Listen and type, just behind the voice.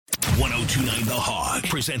1029 The Hog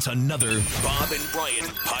presents another Bob and Brian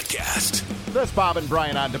podcast. This Bob and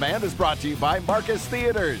Brian On Demand is brought to you by Marcus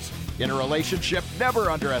Theaters. In a relationship,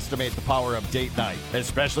 never underestimate the power of date night,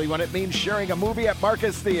 especially when it means sharing a movie at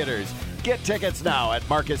Marcus Theaters. Get tickets now at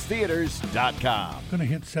marcustheaters.com. Going to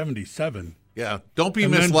hit 77. Yeah, don't be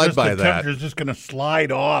misled by that. The temperature's just going to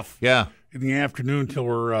slide off. Yeah. In the afternoon till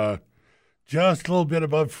we're just a little bit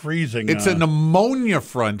above freezing. It's a pneumonia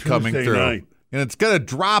front coming Tuesday through. night. And it's going to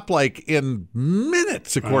drop like in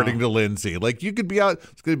minutes, according to Lindsay. Like you could be out,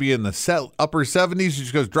 it's going to be in the upper 70s. It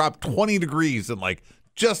just goes drop 20 degrees and like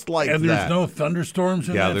just like that. And there's no thunderstorms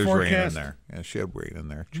in that there's forecast? rain in there. Yeah, she had rain in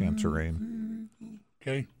there. Chance of rain.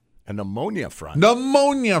 Okay. A pneumonia front.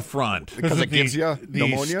 Pneumonia front. Because it gives you the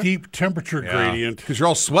pneumonia? steep temperature gradient. Because you're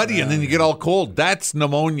all sweaty and then you get all cold. That's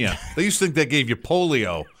pneumonia. They used to think that gave you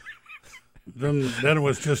polio. Then it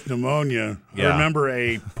was just pneumonia. Yeah. I remember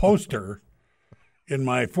a poster in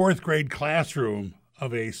my fourth grade classroom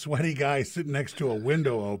of a sweaty guy sitting next to a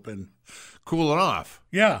window open. Cooling off.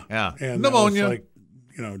 Yeah. Yeah. And Pneumonia. like,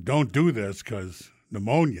 don't do this because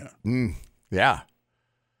pneumonia. Yeah.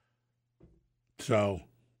 So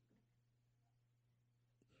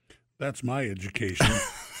that's my education.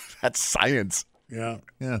 That's science. Yeah.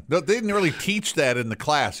 Yeah. No, they didn't really teach that in the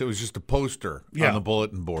class. It was just a poster on the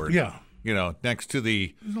bulletin board. Yeah. Next to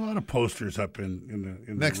the There's a lot of posters up in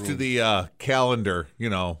next the to the calendar,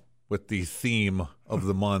 with the theme of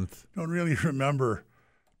the month. Don't really remember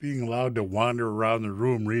being allowed to wander around the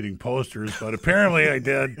room reading posters, but apparently I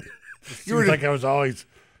did. Seems like I was always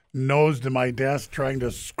nosed to my desk trying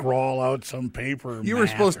to scrawl out some paper. You were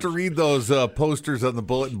supposed to read those posters on the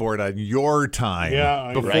bulletin board on your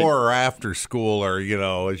time, before or after school, or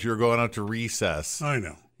as you're going out to recess. I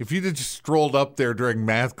know. If you just strolled up there during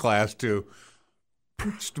math class to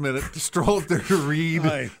stroll up there to read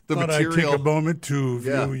the material. I'd take a moment to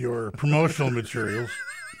view your promotional materials.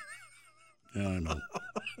 Yeah, I know.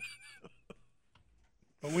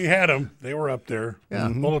 But we had them. They were up there. Yeah.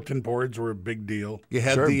 Bulletin boards were a big deal. You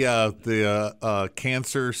had the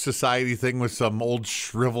Cancer Society thing with some old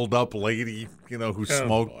shriveled up lady, who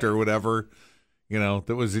smoked or whatever.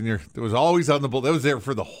 That was that was always on the bulletin. That was there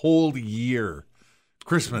for the whole year.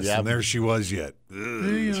 Christmas, and there she was yet.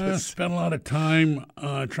 They spent a lot of time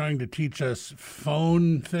trying to teach us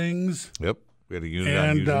phone things. Yep. We had a unit on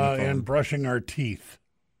using the phone. And brushing our teeth.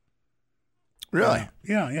 Really?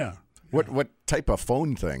 Yeah. What type of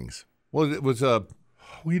phone things? Well, it was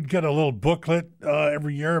we'd get a little booklet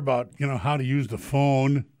every year about, how to use the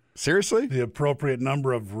phone. Seriously? The appropriate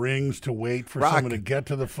number of rings to wait for someone to get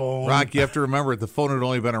to the phone. Rock, you have to remember, the phone had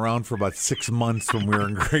only been around for about 6 months when we were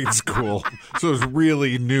in grade school. So it was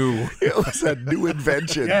really new. It was a new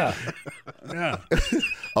invention. Yeah.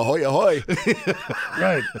 Ahoy, ahoy.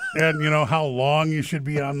 Right. And, how long you should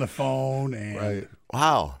be on the phone. And right.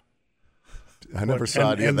 Wow. I never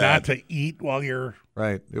saw any of that. And not to eat while you're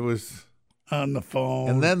it was on the phone.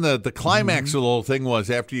 And then the climax of the whole thing was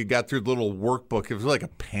after you got through the little workbook. It was like a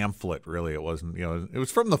pamphlet, really. It wasn't, it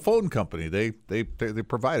was from the phone company. They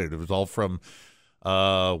provided it. It was all from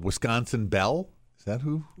Wisconsin Bell. Is that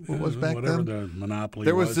who it was back whatever then? The monopoly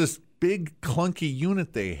There was this big clunky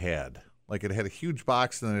unit they had. Like it had a huge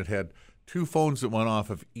box, and then it had two phones that went off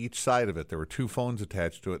of each side of it. There were two phones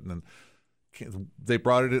attached to it, and then they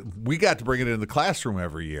brought it in. We got to bring it in the classroom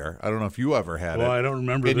every year. I don't know if you ever had it. Well, I don't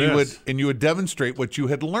remember this. You would demonstrate what you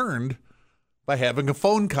had learned by having a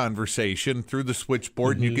phone conversation through the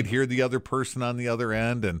switchboard, and you could hear the other person on the other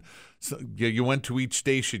end. And so you went to each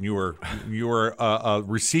station. You were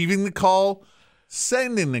receiving the call,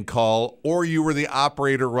 sending the call, or you were the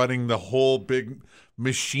operator running the whole big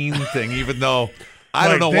machine thing, even though I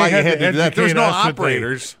don't know why you had to do that. There's no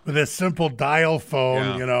operators. With a simple dial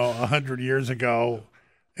phone, 100 years ago.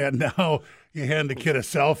 And now you hand the kid a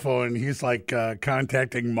cell phone, and he's like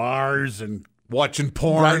contacting Mars and watching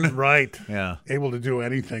porn. Right. Yeah. Able to do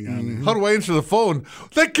anything on it. How do I answer the phone?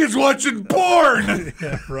 That kid's watching porn.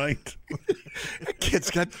 Yeah, right. That kid's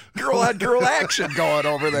got girl-on-girl action going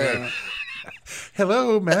over there. Yeah.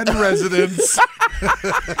 Hello, man residence.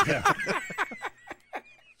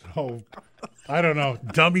 So, I don't know.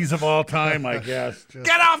 Dummies of all time, I guess.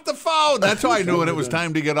 Get off the phone. That's how I knew when it was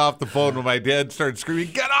time to get off the phone, when my dad started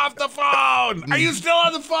screaming, get off the phone. Are you still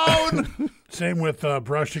on the phone? Same with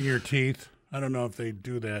brushing your teeth. I don't know if they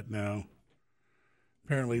do that now.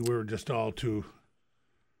 Apparently, we were just all too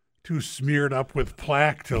smeared up with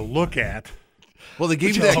plaque to look at. Well, they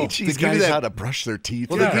gave you that. Teach guys how to brush their teeth.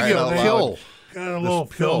 Well, they give you a pill. Got a little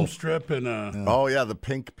film strip and a... Oh, yeah, the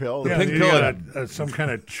pink pill. The pink pill. Some kind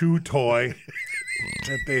of chew toy.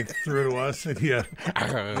 that they threw to us, and you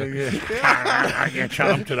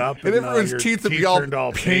chomped it up, And everyone's your teeth would be all turned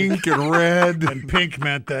all pink and red. And pink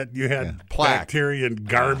meant that you had plaque. bacteria and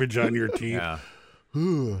garbage on your teeth. Yeah.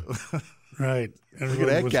 Right. Look at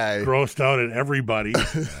that was guy. Grossed out at everybody.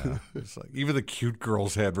 It's like, even the cute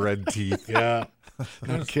girls had red teeth. Yeah.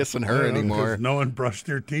 Not kissing her Yeah, anymore. 'cause no one brushed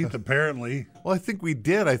their teeth, apparently. Well, I think we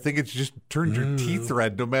did. I think it's just turned your teeth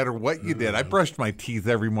red no matter what you did. I brushed my teeth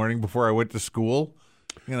every morning before I went to school.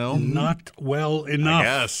 You know? Not well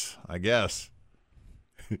enough. I guess.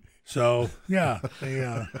 So, yeah.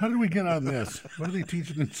 How did we get on this? What are they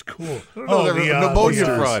teaching in school? know, the pneumonia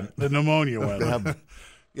front. The pneumonia one.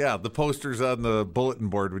 Yeah, the posters on the bulletin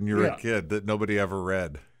board when you were Yeah. a kid that nobody ever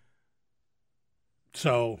read.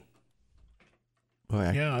 So,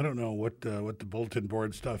 Boy, yeah, I don't know what the bulletin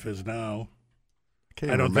board stuff is now.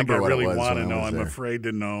 can't I don't think I remember what it really was want to when I know. was I'm there. afraid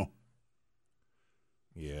to know.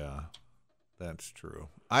 Yeah, that's true.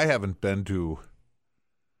 I haven't been to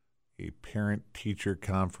a parent-teacher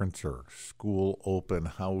conference or school open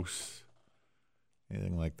house,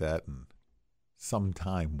 anything like that, in some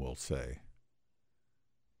time, we'll say.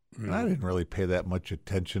 And I didn't really pay that much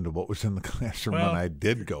attention to what was in the classroom Well, when I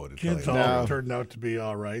did go to tell Kids you. all No. turned out to be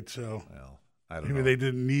all right, so Well, I don't maybe know. they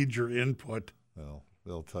didn't need your input. Well,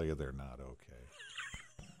 they'll tell you they're not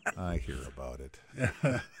okay. I hear about it.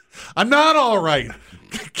 I'm not all right.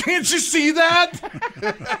 Can't you see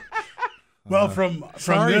that? Well, from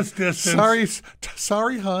this distance,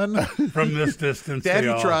 Sorry, hon. from this distance, Daddy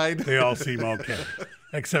they all, tried. They all seem okay,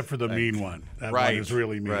 except for the mean one. That Right. one is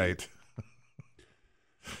really mean. Right.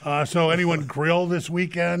 So, anyone grill this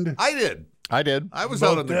weekend? I did. I did. I was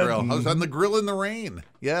Both out on the did. grill. I was on the grill in the rain.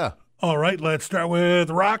 Yeah. All right, let's start with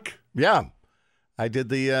Rock. Yeah. I did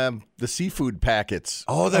the seafood packets.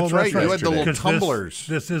 Oh, that's right. You had the little 'Cause tumblers.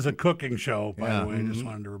 This is a cooking show, by Yeah. the way. I just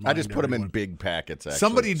wanted to remind I just put them in everyone. big packets, actually.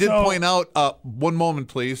 Somebody did So- point out, one moment,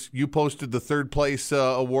 please. You posted the third place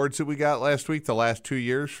awards that we got last week, the last 2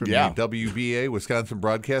 years from Yeah. the WBA, Wisconsin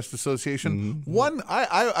Broadcast Association. One,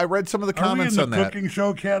 I read some of the Are we in comments the on that. cooking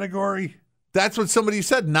show category? That's what somebody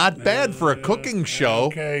said. Not bad for a cooking show.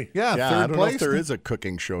 okay. Yeah, Yeah, third I don't know place. if there is a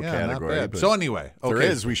cooking show Yeah, not category. bad. But So anyway, if okay. there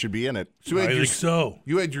is, we should be in it. So you I had your, think so.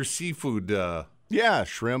 you had your seafood Yeah,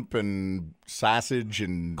 shrimp and sausage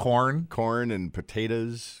and corn. and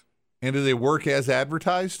potatoes. And do they work as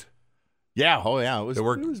advertised? Yeah, oh yeah, it was. They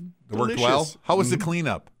worked, It was they worked well. delicious. How was the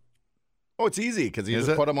cleanup? Oh, it's easy because you Is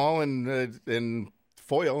just it? put them all in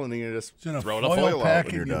foil and then you just It's in a throw foil the foil out packet,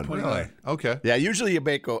 when you're you done. put it Really? Okay. Yeah, usually you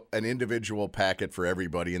make an individual packet for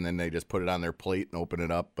everybody and then they just put it on their plate and open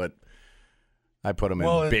it up. But I put them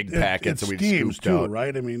in big packets it and we steams scooped too, out.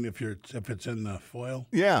 right? I mean, if it's in the foil.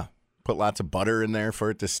 Yeah, put lots of butter in there for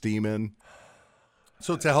it to steam in.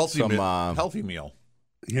 So it's a healthy Some, meal. Healthy meal.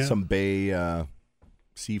 Yeah. Some bay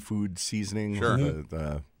seafood seasoning. Sure.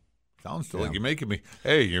 Sounds like you're making me.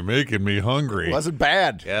 Hey, you're making me hungry. Wasn't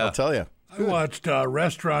bad. Yeah. I'll tell you. I watched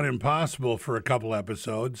Restaurant Impossible for a couple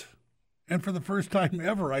episodes, and for the first time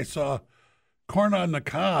ever, I saw corn on the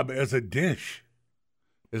cob as a dish.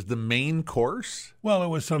 Is the main course? Well, it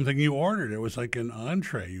was something you ordered. It was like an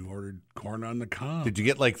entree. You ordered corn on the cob. Did you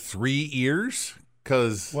get like 3 ears?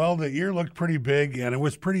 Because Well, the ear looked pretty big, and it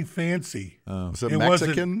was pretty fancy. Was it It wasn't-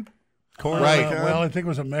 Mexican corn? Right. on the cob? Well, I think it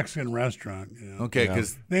was a Mexican restaurant. Yeah. okay,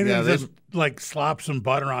 because They didn't just like slop some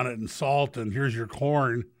butter on it and salt, and here's your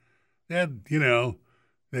corn. They had,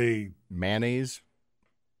 they Mayonnaise.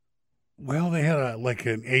 Well, they had an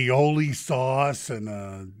aioli sauce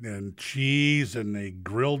and cheese, and they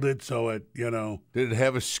grilled it so it, did it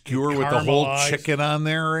have a skewer with the whole caramelized. chicken on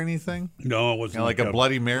there or anything? No, it wasn't Like a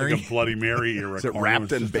Bloody Mary? Like a Bloody Mary era. Is it corn. wrapped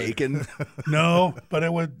was in just bacon? No, but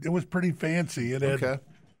it was pretty fancy. It had Okay,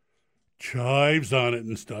 chives on it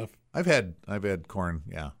and stuff. I've had corn.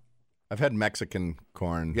 Yeah, I've had Mexican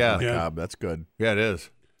corn Yeah. on the Yeah. cob. That's good. yeah, it is.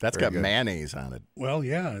 That's Very got good. mayonnaise on it. Well,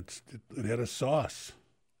 yeah, it had a sauce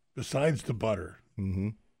besides the butter. Mm-hmm.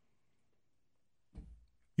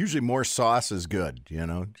 Usually more sauce is good, You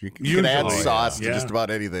can Usually, add sauce yeah. to just about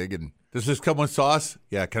anything. And Does this come with sauce?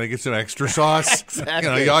 Yeah. Can I get some extra sauce?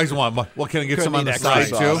 Exactly. You always want. Well, can I get Couldn't some on eat the extra side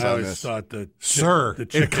sauce too? on I always this. thought Sir, the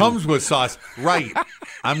chicken, it comes with sauce. Right.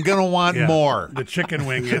 I'm gonna want yeah, more. The chicken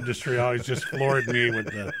wing industry always just floored me with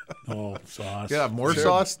the whole sauce. Yeah, more Sure.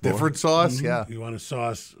 sauce, different sauce. Yeah. You want a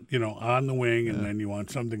sauce, on the wing, and then you want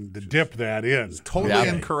something to dip that in. Totally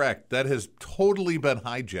Yeah. incorrect. That has totally been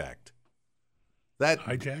hijacked.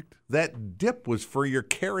 Hijacked? That dip was for your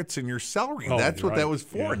carrots and your celery. Oh, That's what right. that was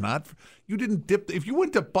for. Yeah. Not you didn't dip. If you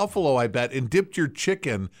went to Buffalo, I bet, and dipped your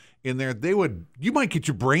chicken in there, you might get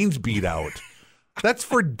your brains beat out. That's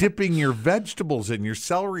for dipping your vegetables in, your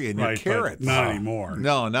celery and your carrots. Not anymore.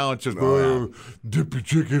 No, now it's just dip your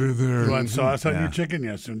chicken in there. You want sauce on your chicken?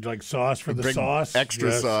 Yes. And like sauce for the sauce?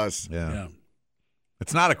 Extra sauce. Yeah.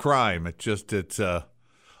 It's not a crime. It's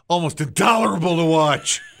almost intolerable to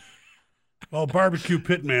watch. Well, barbecue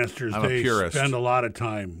pitmasters, I'm a they purist. spend a lot of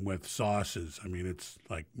time with sauces. I mean, it's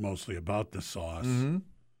like mostly about the sauce. Mm-hmm.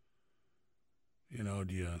 You know,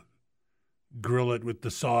 do you grill it with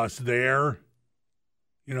the sauce there?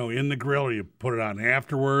 You know, in the grill, or you put it on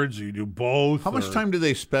afterwards, or you do both? How much time do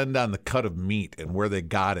they spend on the cut of meat and where they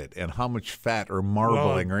got it and how much fat or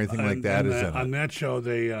marbling or anything like that is in it? On that show,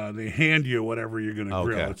 they hand you whatever you're going to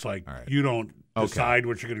grill. It's like you don't decide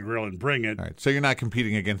what you're going to grill and bring it. All right. So you're not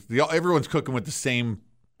competing against everyone's cooking with the same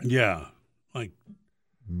like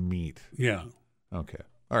meat. Yeah. Okay.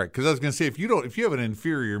 All right, because I was going to say if you have an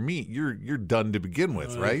inferior meat, you're done to begin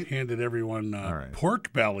with, right? I handed everyone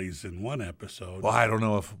pork bellies in one episode. Well, I don't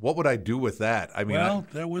know what would I do with that. I mean,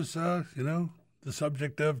 that was the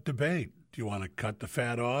subject of debate. Do you want to cut the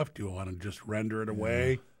fat off? Do you want to just render it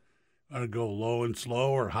away? Want to go low and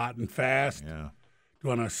slow or hot and fast? Yeah. Do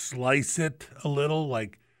you want to slice it a little,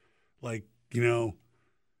 like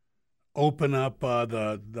open up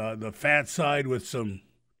the fat side with some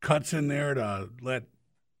cuts in there to let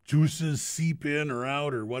juices seep in or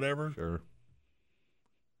out or whatever? Sure.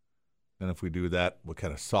 Then if we do that, what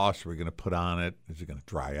kind of sauce are we going to put on it? Is it going to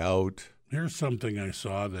dry out? Here's something I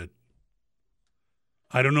saw that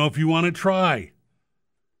I don't know if you want to try.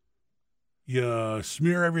 You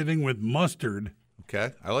smear everything with mustard.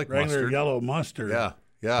 Okay. I like regular mustard. Yellow mustard. Yeah.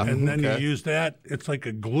 Yeah. And then you use that. It's like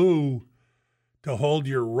a glue to hold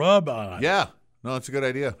your rub on. Yeah. No, it's a good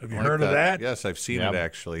idea. Have you heard of that? Yes, I've seen it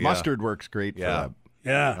actually. Mustard works great for that.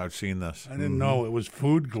 Yeah. I've seen this. I didn't know it was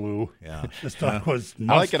food glue. Yeah. This stuff was mustard.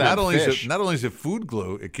 I like it not only is it food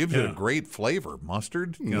glue, it gives it a great flavor.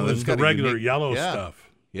 Mustard, it's the regular yellow stuff.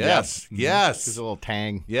 Yes. Yes. There's a little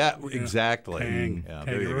tang. Yeah, exactly. Tang. Yeah, Tang.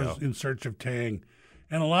 there you go. In search of tang.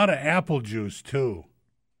 And a lot of apple juice, too,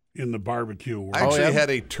 in the barbecue world. I actually had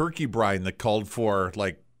a turkey brine that called for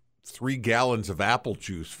like 3 gallons of apple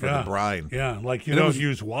juice for the brine. Yeah, like you don't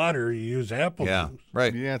use water, you use apple juice.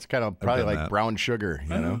 Right. Yeah, it's kind of probably like brown sugar, you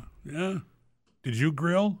know? Yeah. Did you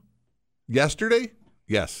grill? Yesterday?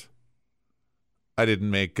 Yes. I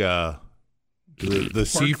didn't make the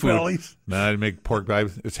seafood. Bellies? No, I didn't make pork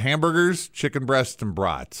bellies. It's hamburgers, chicken breasts, and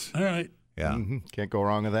brats. All right. Yeah. Mm-hmm. Can't go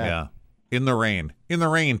wrong with that. Yeah. In the rain. In the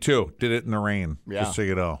rain, too. Did it in the rain. Yeah. Just so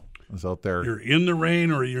you know. I was out there. You're in the rain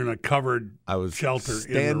or you're in a covered shelter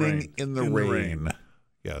standing in the rain?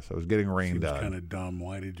 Yes, I was getting rained on. Seems kind of dumb.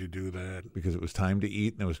 Why did you do that? Because it was time to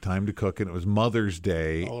eat and it was time to cook and it was Mother's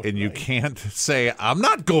Day and you can't say, I'm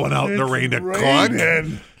not going out in the rain to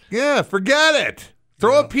cook. Yeah, forget it.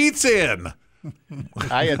 Throw a pizza in.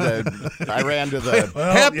 I ran to the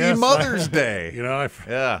Happy Mother's Day.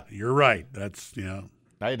 You're right. That's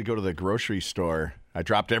I had to go to the grocery store. I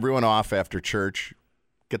dropped everyone off after church,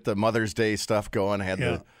 get the Mother's Day stuff going. I had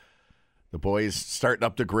the boys starting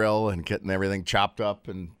up the grill and getting everything chopped up,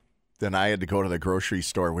 and then I had to go to the grocery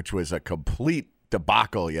store, which was a complete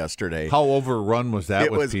debacle yesterday. How overrun was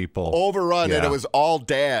that with people? It was overrun, and it was all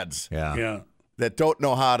dads. Yeah. That don't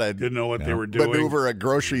know how to didn't know what they were doing. Maneuver a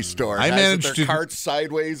grocery store. I managed with their carts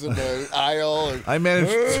sideways in the aisle. And, I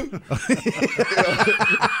managed.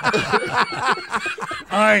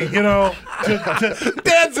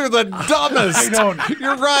 Dads are the dumbest.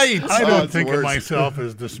 You're right. I don't think of myself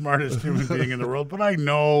as the smartest human being in the world, but I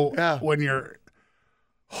know when you're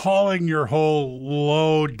hauling your whole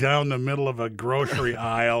load down the middle of a grocery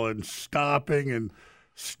aisle and stopping and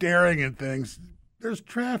staring at things. There's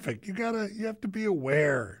traffic. You have to be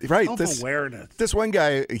aware. Right. Self-awareness. This one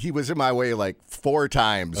guy, he was in my way like 4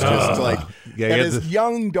 times. And his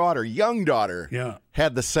young daughter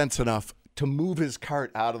had the sense enough to move his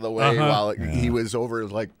cart out of the way while he was over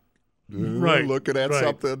looking at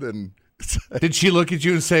something. And did she look at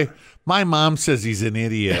you and say, my mom says he's an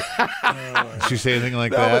idiot? Did she say anything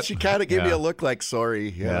like that? But she kind of gave me a look like sorry.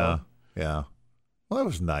 Yeah. Well, that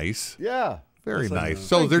was nice. Yeah. Very nice.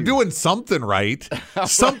 So they're doing something right.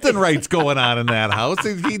 Something right's going on in that house.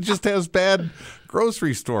 He just has bad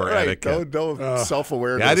grocery store etiquette. No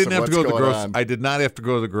self-awareness. Yeah, I didn't have to go to the grocery. I did not have to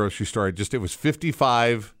go to the grocery store. It was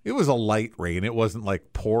 55. It was a light rain. It wasn't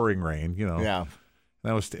like pouring rain, Yeah.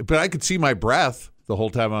 But I could see my breath the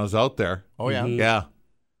whole time I was out there. Oh yeah.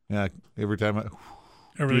 Yeah. Every time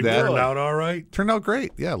everything turned out all right. Turned out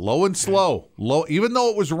great. Yeah, low and slow. Low, even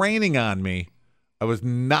though it was raining on me. I was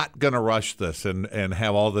not going to rush this and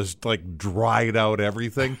have all this like dried out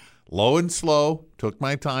everything. low and slow. Took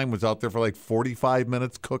my time. Was out there for like 45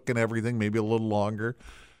 minutes cooking everything, maybe a little longer.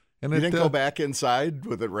 And You didn't go back inside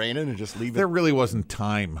with it raining and just leave it? There really wasn't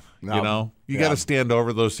time. No. You know, you got to stand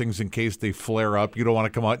over those things in case they flare up. You don't want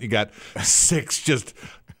to come out and you got 6 just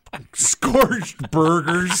scorched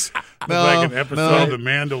burgers. No, like an episode of The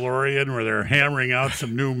Mandalorian where they're hammering out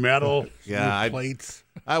some new metal. Yeah, new plates.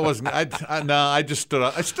 I wasn't. I just stood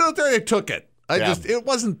up. I stood up there and I took it. It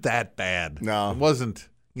wasn't that bad. No, it wasn't.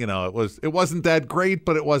 You know, it wasn't that great,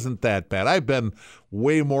 but it wasn't that bad. I've been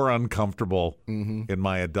way more uncomfortable in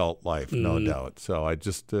my adult life, no doubt. So I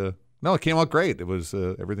just it came out great. It was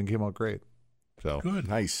everything came out great. So good,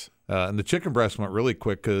 nice. And the chicken breast went really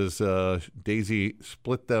quick because Daisy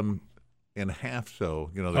split them in half. So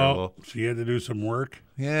she had to do some work.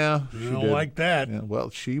 Yeah, she don't like that. Yeah, well,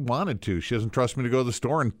 she wanted to. She doesn't trust me to go to the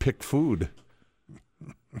store and pick food.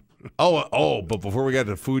 But before we got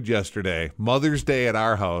to food yesterday, Mother's Day at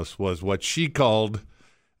our house was what she called,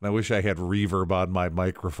 and I wish I had reverb on my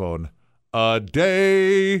microphone, a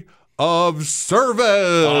day of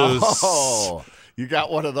service. Oh, you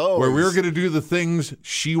got one of those. Where we were going to do the things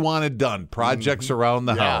she wanted done, projects around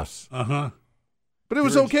the house. Uh-huh. But it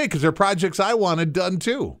was okay because they're projects I wanted done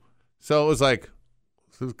too. So it was like,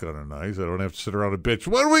 this is kind of nice. I don't have to sit around and bitch.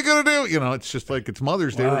 What are we going to do? You know, it's just like it's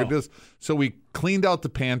Mother's Day. We're going to do this. So we cleaned out the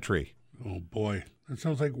pantry. Oh, boy. That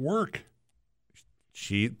sounds like work.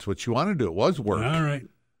 It's what she wanted to do. It was work. All right.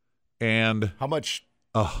 And how much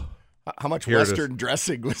Western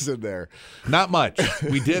dressing was in there? Not much.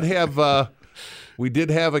 We did have a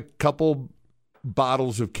couple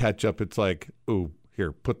bottles of ketchup. It's like, ooh,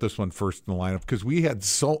 here, put this one first in the lineup because we've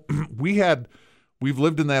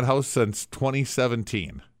lived in that house since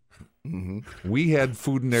 2017. Mm-hmm. We had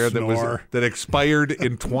food in there that expired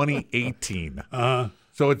in 2018.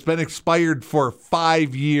 So it's been expired for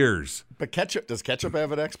 5 years. But does ketchup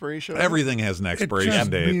have an expiration? Everything has an expiration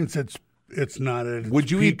date. It just means it's not a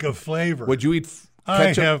peak of flavor. Would you eat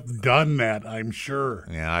ketchup? I have done that, I'm sure.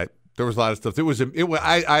 Yeah, there was a lot of stuff.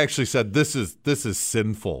 I actually said this is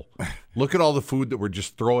sinful. Look at all the food that we're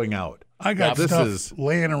just throwing out. I got stuff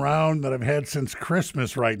laying around that I've had since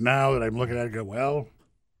Christmas right now that I'm looking at and go, well,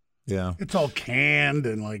 yeah, it's all canned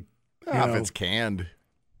and like, if it's canned,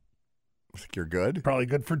 I think you're good. Probably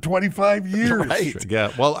good for 25 years. Right.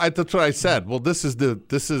 Yeah. Well, that's what I said. Well, this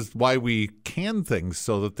is why we can things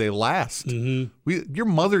so that they last. Mm-hmm. Your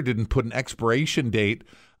mother didn't put an expiration date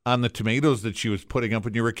on the tomatoes that she was putting up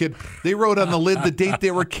when you were a kid. They wrote on the lid the date they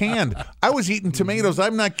were canned. I was eating tomatoes,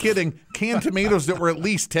 I'm not kidding, canned tomatoes that were at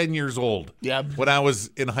least 10 years old when I was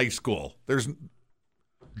in high school. There's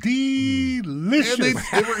delicious.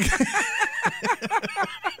 They were...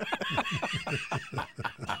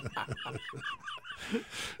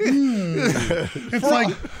 It's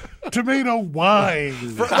like tomato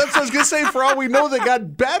wine. That's what I was going to say. For all we know, they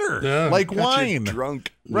got better, like got wine. You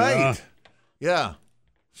drunk. Right. Yeah.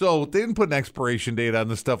 So they didn't put an expiration date on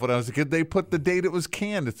the stuff when I was a kid. They put the date it was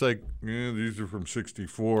canned. It's like, these are from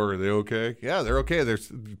 1964. Are they okay? Yeah, they're okay.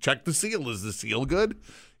 Check the seal. Is the seal good?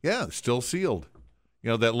 Yeah, still sealed.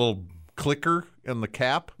 You know, that little clicker in the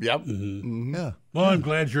cap? Yep. Mm-hmm. Mm-hmm. Yeah. Well, I'm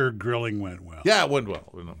glad your grilling went well. Yeah, it went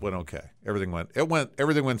well. It went okay. Everything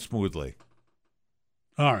went smoothly.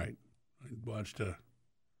 All right. I watched a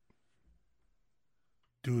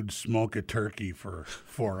dude smoke a turkey for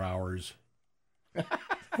 4 hours.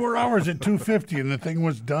 4 hours at $2.50 and the thing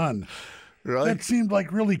was done. Really? That seemed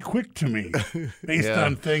like really quick to me, based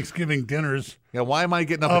on Thanksgiving dinners. Yeah, why am I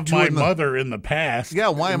getting up of at 2 my mother in the past? Yeah,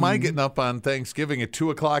 why am I getting up on Thanksgiving at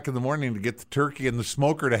 2:00 in the morning to get the turkey in the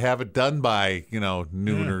smoker to have it done by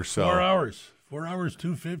noon or so? 4 hours. 4 hours,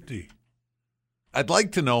 $2.50. I'd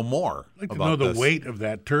like to know more. I'd like to know the weight of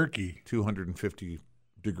that turkey.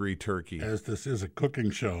 250-degree turkey. As this is a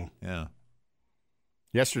cooking show. Yeah.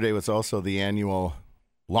 Yesterday was also the annual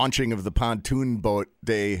launching of the pontoon boat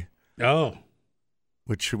day. Oh.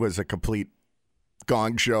 Which was a complete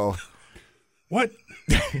gong show. What?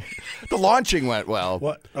 The launching went well.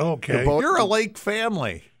 What? Okay. You're a lake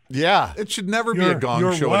family. Yeah. It should never be a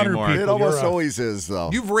gong show anymore. It almost always is, though.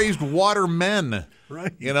 You've raised water men.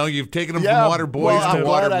 Right. You've taken them from water boys to I'm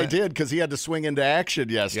water glad men. I did, because he had to swing into action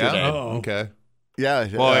yesterday. Yeah? Oh, okay. Yeah.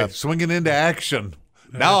 Boy, swinging into action.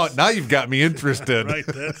 Now you've got me interested. Right.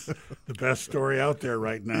 That's the best story out there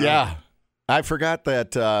right now. Yeah. I forgot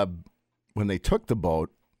that when they took the boat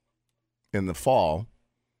in the fall,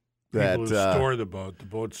 that people who store the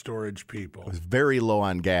boat storage people, was very low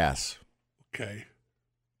on gas. Okay.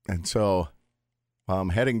 And so I'm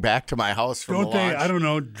heading back to my house from the launch. I don't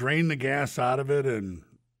know, drain the gas out of it? And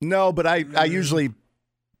no, but I usually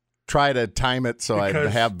try to time it so I'd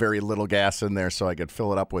Because- have very little gas in there so I could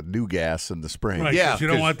fill it up with new gas in the spring. Right, Yeah, 'cause you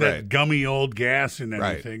don't want right. that gummy old gas in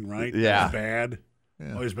anything, right? Yeah. That's bad.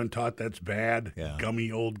 Always been taught that's bad. Yeah.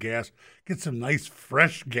 Gummy old gas. Get some nice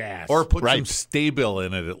fresh gas. Or put some Right. Stabil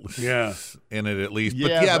in it at least. Yeah. In it at least.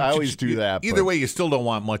 Yeah, I always do that, Either but- way, you still don't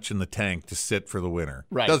want much in the tank to sit for the winter.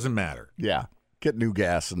 Right. Doesn't matter. Yeah. Get new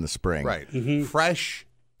gas in the spring. Right. Fresh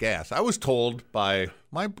gas. I was told by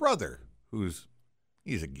my brother,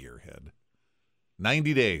 he's a gearhead.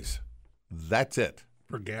 90 days. That's it.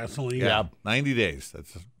 for gasoline. Yeah. 90 days.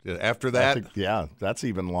 That's after I that. think- that's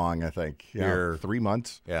even long, I think. Yeah, You're- 3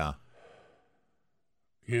 months. Yeah.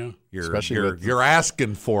 Yeah. Especially with- you're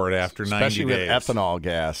asking for it after 90 Especially days. with ethanol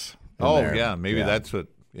gas. in Oh, there. yeah. Maybe Yeah. that's what.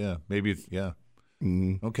 Yeah. Maybe it's. Yeah.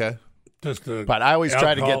 Okay. Just the But I always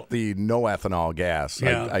try to alcohol- get the no ethanol gas.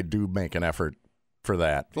 Yeah. I do make an effort for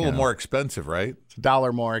that. It's a little more expensive, right? It's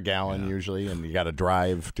 $1 more a gallon usually, and you got to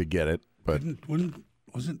drive to get it. But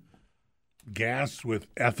Wasn't gas with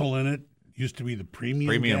ethyl in it used to be the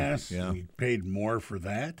premium gas? yeah. And you paid more for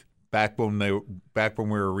that? Back when we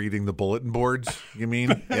were reading the bulletin boards, you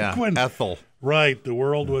mean? Yeah, when- ethyl. Right. The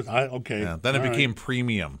world was okay. Yeah. Then it all right. became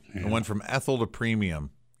premium. It went from ethyl to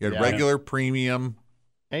premium. You had Yeah. regular premium.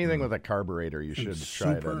 anything with a carburetor, you should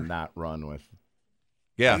try to super. not run with.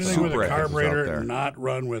 Yeah, Anything with super a ethyls out carburetor there. and not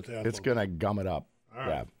run with ethyl. It's going to gum it up.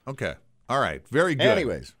 Yeah. Okay. All right. Very good.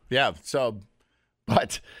 Anyways, yeah. So,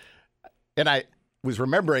 and I was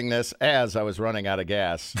remembering this as I was running out of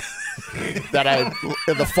gas. That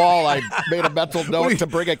in the fall, I made a mental note to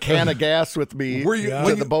bring a can of gas with me Were you- to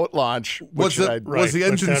when the boat launch. Was which the I- Right, was the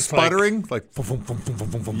but engine that's like- sputtering? Like,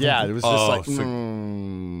 yeah, it was just like, so-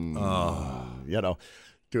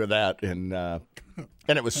 doing that, and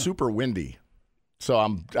it was super windy. So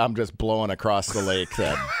I'm just blowing across the lake,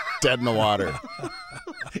 dead in the water.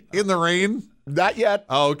 in the rain? Not yet.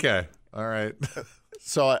 Oh, okay. All right.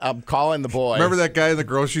 So I'm calling the boy. Remember that guy in the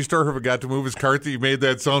grocery store who forgot to move his cart that you made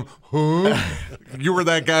that sound? Huh? You were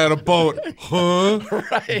that guy on a boat. Huh?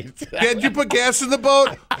 Right. Did you put gas in the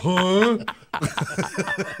boat? Huh?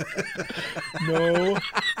 No.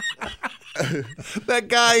 That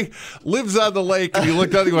guy lives on the lake, and you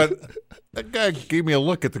looked out and you went, that guy gave me a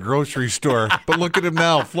look at the grocery store, but look at him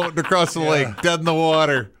now, floating across the lake, dead in the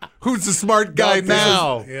water. Who's the smart guy this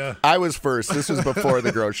now? Yeah. I was first. This was before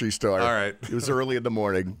the grocery store. All right. It was early in the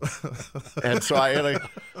morning. And so I had to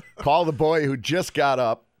call the boy who just got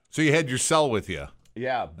up. So you had your cell with you.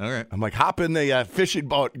 Yeah. All right. I'm like, hop in the fishing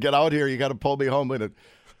boat. Get out here. You got to pull me home with it.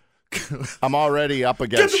 I'm already up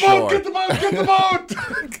against shore. Get the boat! Get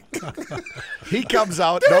the boat! He comes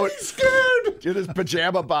out, scared, in his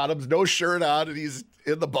pajama bottoms, no shirt on, and he's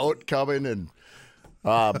in the boat coming, and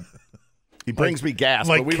he brings me gas.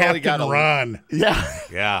 Like but we've Captain only got Ron. Yeah.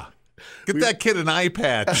 Yeah. Get that kid an eye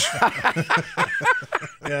patch.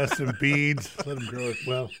 Yeah, some beads. Let him grow it.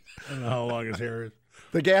 Well, I don't know how long his hair is.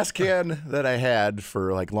 The gas can that I had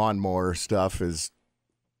for like lawnmower stuff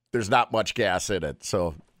there's not much gas in it,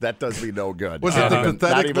 so that does me no good. Was it the Not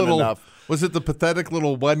pathetic even little? enough. Was it the pathetic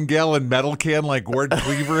little 1 gallon metal can like Ward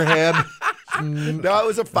Cleaver had? No, it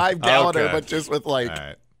was a 5-galloner, Okay. but just with like All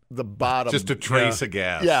right. the bottom. Just a trace of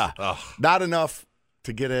gas. Yeah, Ugh. not enough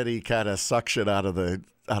to get any kind of suction out of the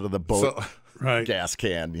boat So, Right. gas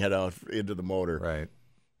can, into the motor. right.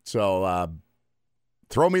 So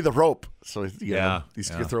throw me the rope. So Yeah, he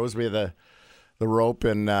yeah. throws me the rope,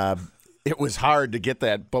 and it was hard to get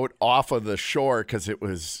that boat off of the shore because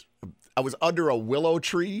I was under a willow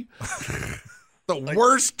tree The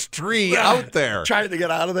worst tree out there. trying to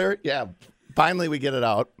get out of there. Yeah, finally we get it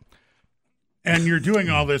out. And you're doing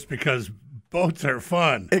all this because boats are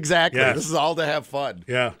fun. Exactly. Yes. This is all to have fun.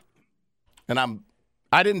 Yeah. And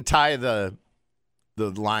I didn't tie the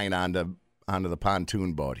line onto the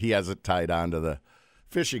pontoon boat. He has it tied onto the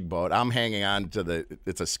fishing boat. I'm hanging on to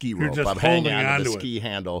it's a ski rope. just I'm hanging holding onto the onto it. ski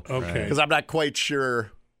handle. Okay. Because I'm not quite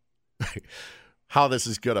sure how this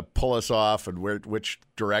is going to pull us off and which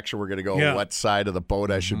direction we're going to go, Yeah. what side of the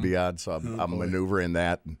boat I should be on. So I'm maneuvering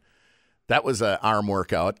that. And that was an arm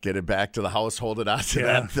workout. Get it back to the house, hold it onto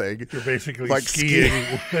Yeah. that thing. You're basically Like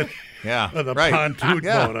skiing with Yeah. a right. pontoon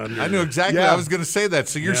Yeah. boat under I you. knew exactly. Yeah. I was going to say that.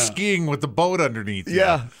 So you're Yeah. skiing with the boat underneath you.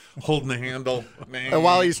 Yeah. Holding the handle. Man. And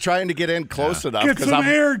while he's trying to get in close enough, Get because some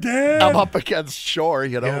air, Dad. I'm up against shore,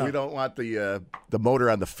 Yeah. We don't want the motor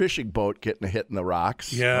on the fishing boat getting hit in the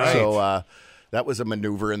rocks. Yeah. So that was a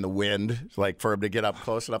maneuver in the wind, like for him to get up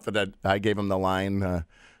close enough. And then I gave him the line,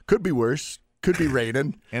 could be worse, could be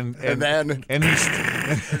raining. and then he's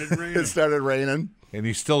it started raining. and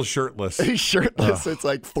he's still shirtless. He's shirtless. It's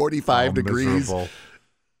like 45 degrees. Miserable.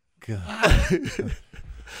 God.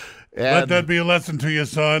 Let that be a lesson to you,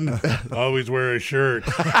 son. Always wear a shirt.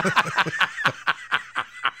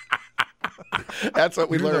 That's what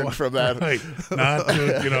we learned from that. Right. Not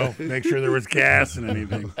to, make sure there was gas in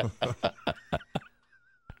anything.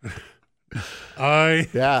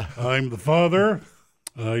 I'm the father.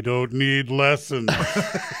 I don't need lessons.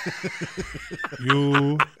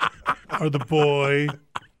 You are the boy.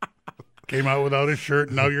 Came out without a shirt,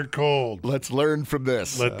 and now you're cold. Let's learn from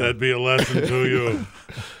this. Let that be a lesson to you.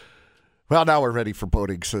 Well, now we're ready for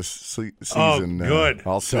boating season. Oh, good.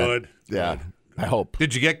 All set. Good. Yeah, I hope.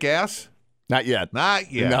 Did you get gas? Not yet.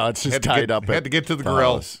 Not yet. No, it's just tied up. Had to get to the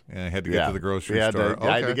grill. Yeah, I had to get to the grocery store.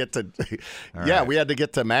 I had to get to. We had to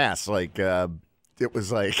get to Mass. It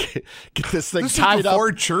was like get this thing tied up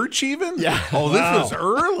before church even. Yeah. Oh, this was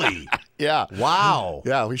early. Yeah. Wow.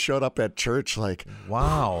 Yeah, we showed up at church like.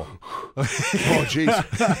 Wow. Oh, jeez.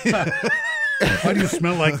 Why do you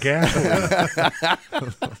smell like gasoline?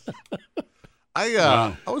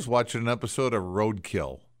 I was watching an episode of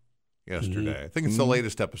Roadkill yesterday. Mm-hmm. I think it's the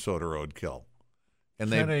latest episode of Roadkill.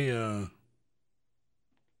 And Is that a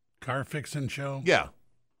car fixing show? Yeah.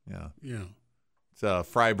 It's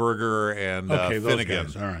Freiberger and Finnegan.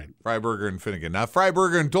 Those guys. All right. Freiberger and Finnegan. Now,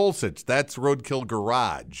 Freiberger and Dulcich, that's Roadkill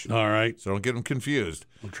Garage. All right. So don't get them confused.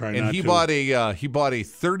 We'll try and not he to. he bought a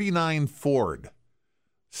 39 Ford,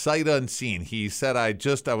 sight unseen. He said,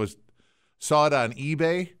 saw it on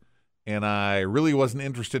eBay, and I really wasn't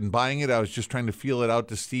interested in buying it. I was just trying to feel it out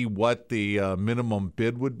to see what the minimum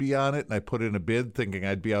bid would be on it, and I put in a bid thinking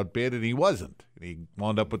I'd be outbid, and he wasn't. And he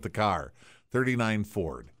wound up with the car, 39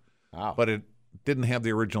 Ford. Wow. But it didn't have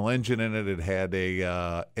the original engine in it. It had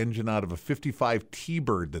a engine out of a 55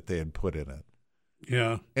 T-Bird that they had put in it.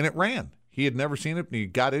 Yeah. And it ran. He had never seen it, and he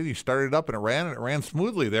got it, he started it up, and it ran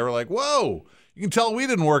smoothly. They were like, whoa, you can tell we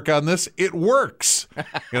didn't work on this. It works.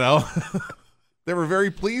 They were very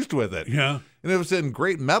pleased with it. Yeah. And it was in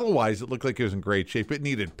great, metal-wise, it looked like it was in great shape. It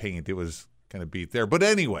needed paint. It was kind of beat there. But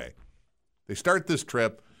anyway, they start this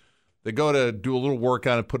trip. They go to do a little work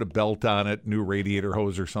on it, put a belt on it, new radiator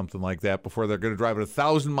hose or something like that before they're going to drive it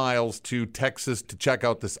 1,000 miles to Texas to check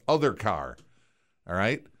out this other car. All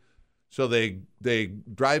right? So they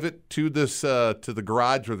drive it to this to the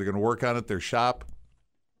garage where they're going to work on it, their shop.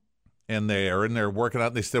 And they are in there working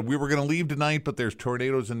out. They said, we were going to leave tonight, but there's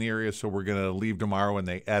tornadoes in the area, so we're going to leave tomorrow. And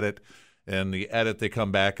they edit. And the edit, they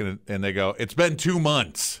come back and they go, it's been 2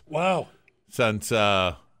 months. Wow. Since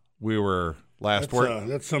we were last work.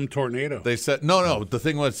 That's some tornado. They said, no. The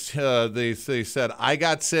thing was, they said, I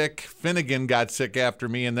got sick. Finnegan got sick after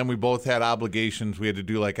me. And then we both had obligations. We had to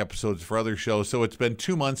do like episodes for other shows. So it's been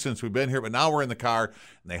 2 months since we've been here. But now we're in the car.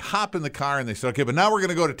 And they hop in the car and they said, okay, but now we're going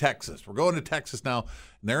to go to Texas. We're going to Texas now.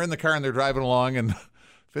 And they're in the car and they're driving along. And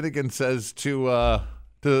Finnegan says to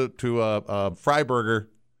Freiberger,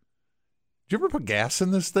 did you ever put gas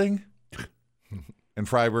in this thing? And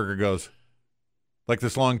Freiberger goes, like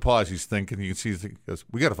this long pause, he's thinking, you can see, he goes,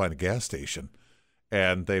 we got to find a gas station.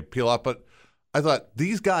 And they peel up. But I thought,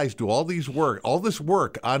 these guys do all this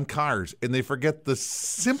work on cars, and they forget the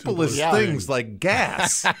simplest things like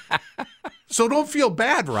gas. So don't feel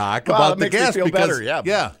bad, Rock, about the gas. Me feel because, better,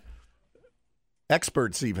 yeah.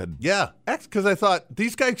 Experts even. Yeah, because I thought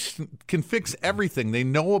these guys can fix everything. They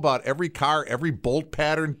know about every car, every bolt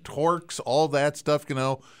pattern, torques, all that stuff,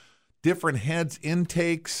 different heads,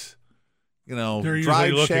 intakes, They're usually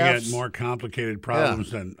drive looking shafts. at more complicated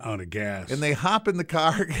problems than out of gas. And they hop in the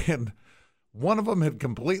car, and one of them had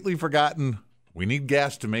completely forgotten, we need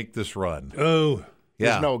gas to make this run. Oh. Yeah.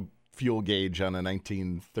 There's no fuel gauge on a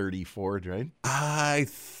 1930 Ford, right? I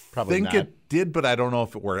Probably think not. it did, but I don't know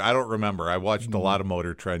if it worked. I don't remember. I watched a lot of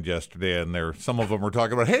Motor Trend yesterday, and some of them were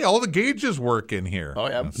talking about, hey, all the gauges work in here. Oh,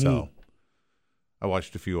 yeah. So I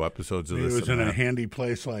watched a few episodes of Maybe this. it was in a handy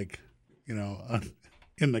place like,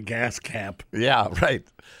 in the gas cap. Yeah, right.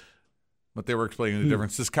 But they were explaining the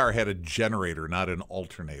difference. This car had a generator, not an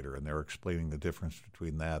alternator, and they were explaining the difference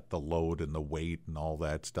between that, the load and the weight and all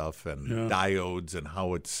that stuff, and diodes and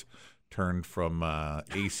how it's turned from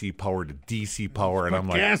AC power to DC power. And I'm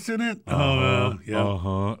like, gas in it? yeah.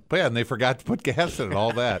 Yeah. But yeah, and they forgot to put gas in it,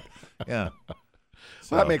 all that. Yeah.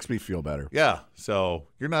 So, That makes me feel better. yeah. So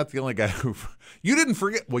you're not the only guy who you didn't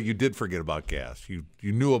forget. Well, you did forget about gas. You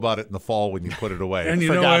knew about it in the fall when you put it away. And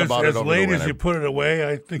Forgot about it as over late the as winter. you put it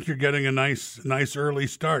away, I think you're getting a nice early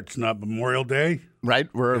start. It's not Memorial Day. Right?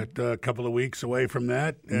 We're Got a couple of weeks away from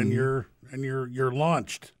that, and you're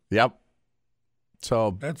launched. Yep.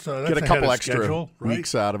 So That's get a ahead couple of extra schedule, right?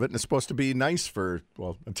 weeks out of it, and it's supposed to be nice for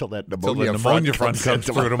until that Until pneumonia, the pneumonia front front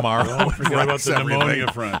comes through tomorrow. Don't forget about Wrecks the pneumonia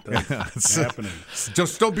everything. front. That's happening.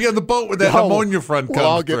 Just don't be on the boat when that No, pneumonia front comes we'll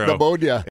all get through. pneumonia.